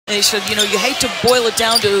And he said, you know, you hate to boil it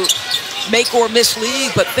down to make or miss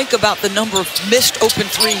league, but think about the number of missed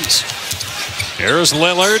open threes. Here's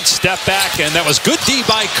Lillard, step back, and that was good D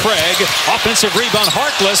by Craig. Offensive rebound,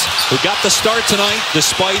 Harkless, who got the start tonight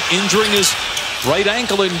despite injuring his right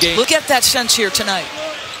ankle in game. Look at that sense here tonight.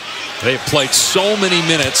 They've played so many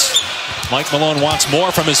minutes. Mike Malone wants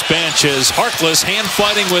more from his bench as Harkless hand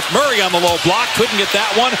fighting with Murray on the low block. Couldn't get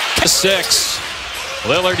that one. 6.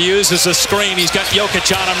 Lillard uses a screen. He's got Jokic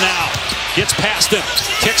on him now. Gets past him.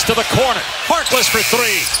 Kicks to the corner. Harkless for 3.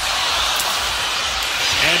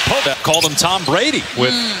 And Pope called him Tom Brady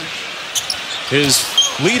with his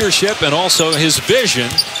leadership and also his vision,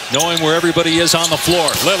 knowing where everybody is on the floor.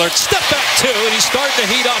 Lillard, step back 2, and he's starting to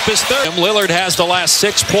heat up his third. Lillard has the last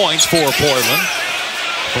 6 points for Portland.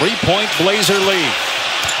 3-point Blazer lead.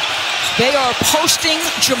 They are posting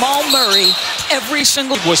Jamal Murray every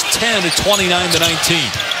single. It was 10 at 29 to 19.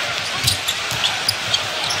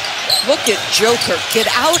 Look at Joker. Get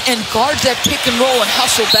out and guard that pick and roll and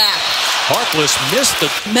hustle back. Harkless missed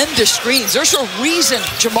the tremendous screens. There's a reason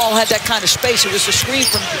Jamal had that kind of space. It was a screen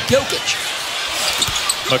from Jokic.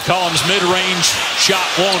 McCollum's mid-range shot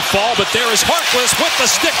won't fall, but there is Harkless with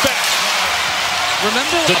the stick back.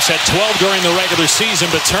 Remember, at 12 during the regular season,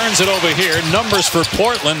 but turns it over here. Numbers for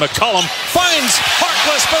Portland. McCollum finds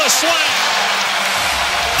Harkless for the slam.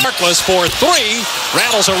 Harkless for 3,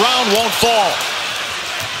 rattles around, won't fall.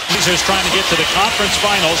 Blazers trying to get to the conference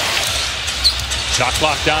finals. Shot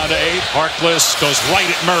clock down to 8. Harkless goes right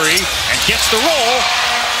at Murray and gets the roll.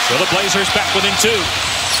 So the Blazers back within 2.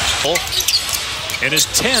 In his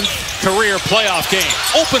 10th career playoff game.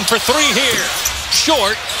 Open for 3 here.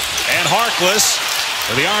 Short. And Harkless,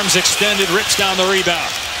 with the arms extended, rips down the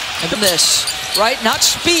rebound. And this, right? Not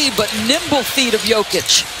speed, but nimble feet of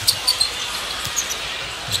Jokic.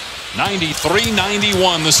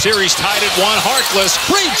 93-91. The series tied at 1. Harkless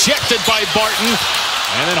rejected by Barton.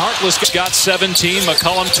 And then Harkless got 17.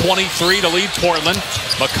 McCollum 23 to lead Portland.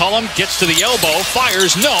 McCollum gets to the elbow,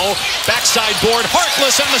 fires no. Backside board,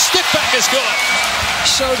 Harkless, and the stick back is good.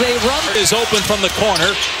 So they run. Is open from the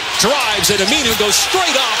corner. Drives at Aminu, goes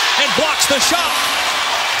straight up and blocks the shot.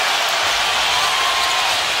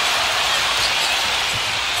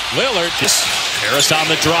 Lillard, Harris on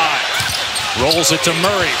the drive. Rolls it to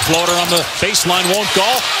Murray. Floater on the baseline won't go.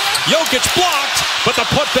 Jokic blocked, but the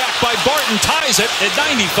putback by Barton ties it at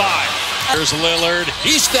 95. Here's Lillard.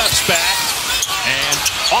 He steps back. And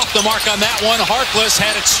off the mark on that one. Harkless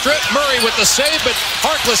had it stripped. Murray with the save, but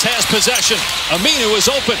Harkless has possession. Aminu is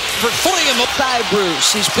open for 3 in the thigh bruise.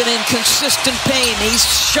 He's been in consistent pain. He's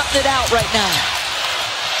shutting it out right now.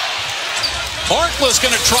 Harkless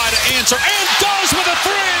going to try to answer, and does with a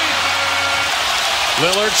 3.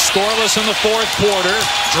 Lillard scoreless in the 4th quarter.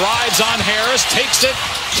 Drives on Harris, takes it,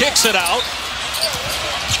 kicks it out.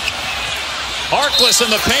 Harkless in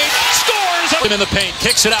the paint, scores! In the paint,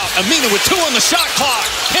 kicks it out. Aminu with 2 on the shot clock.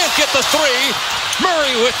 Can't get the 3.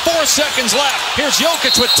 Murray with 4 seconds left. Here's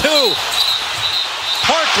Jokic with 2.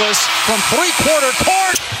 Harkless from 3-quarter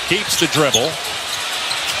court. Keeps the dribble.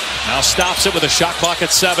 Now stops it with a shot clock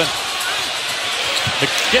at 7.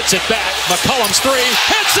 Gets it back. McCollum's 3.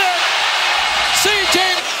 Hits it! CJ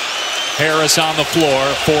Harris on the floor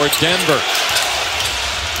for Denver.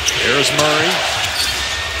 Here's Murray.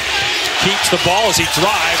 Keeps the ball as he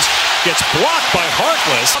drives. Gets blocked by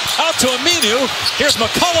Harkless. Out to Aminu. Here's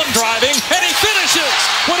McCollum driving, and he finishes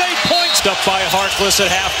with 8 points. Up by Harkless at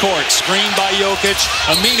half court. Screened by Jokic.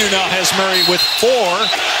 Aminu now has Murray with 4.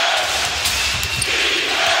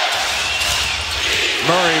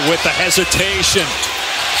 Murray with the hesitation.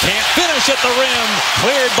 Can't finish at the rim.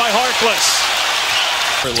 Cleared by Harkless.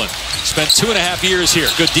 Spent 2.5 years here.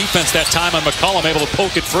 Good defense that time on McCollum, able to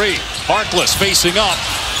poke it free. Harkless facing up.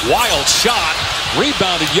 Wild shot.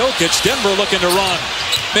 Rebounded Jokic. Denver looking to run.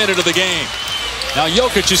 Minute of the game. Now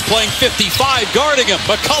Jokic is playing 55, guarding him.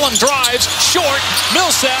 McCollum drives. Short.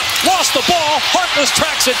 Millsap lost the ball. Harkless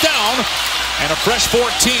tracks it down. And a fresh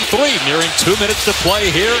 14-3. Nearing 2 minutes to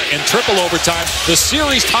play here in triple overtime. The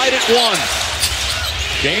series tied at 1.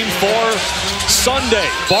 Game 4 Sunday.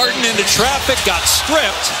 Barton into traffic, got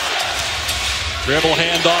stripped. Dribble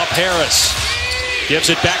handoff, Harris.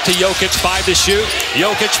 Gives it back to Jokic, 5 to shoot.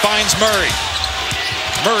 Jokic finds Murray.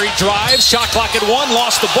 Murray drives, shot clock at 1,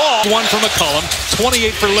 lost the ball. 1 for McCollum,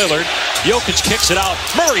 28 for Lillard. Jokic kicks it out.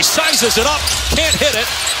 Murray sizes it up, can't hit it.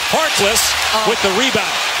 Harkless with the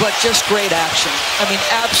rebound. But just great action. I mean,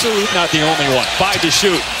 absolutely. Not the only one. 5 to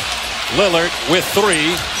shoot. Lillard with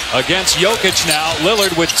 3 against Jokic now.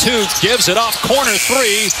 Lillard with 2, gives it up. Corner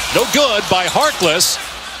 3, no good by Harkless.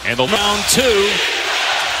 And the round 2.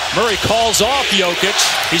 Murray calls off Jokic.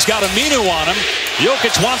 He's got Aminu on him.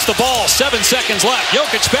 Jokic wants the ball. 7 seconds left.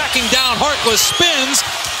 Jokic backing down. Harkless spins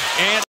and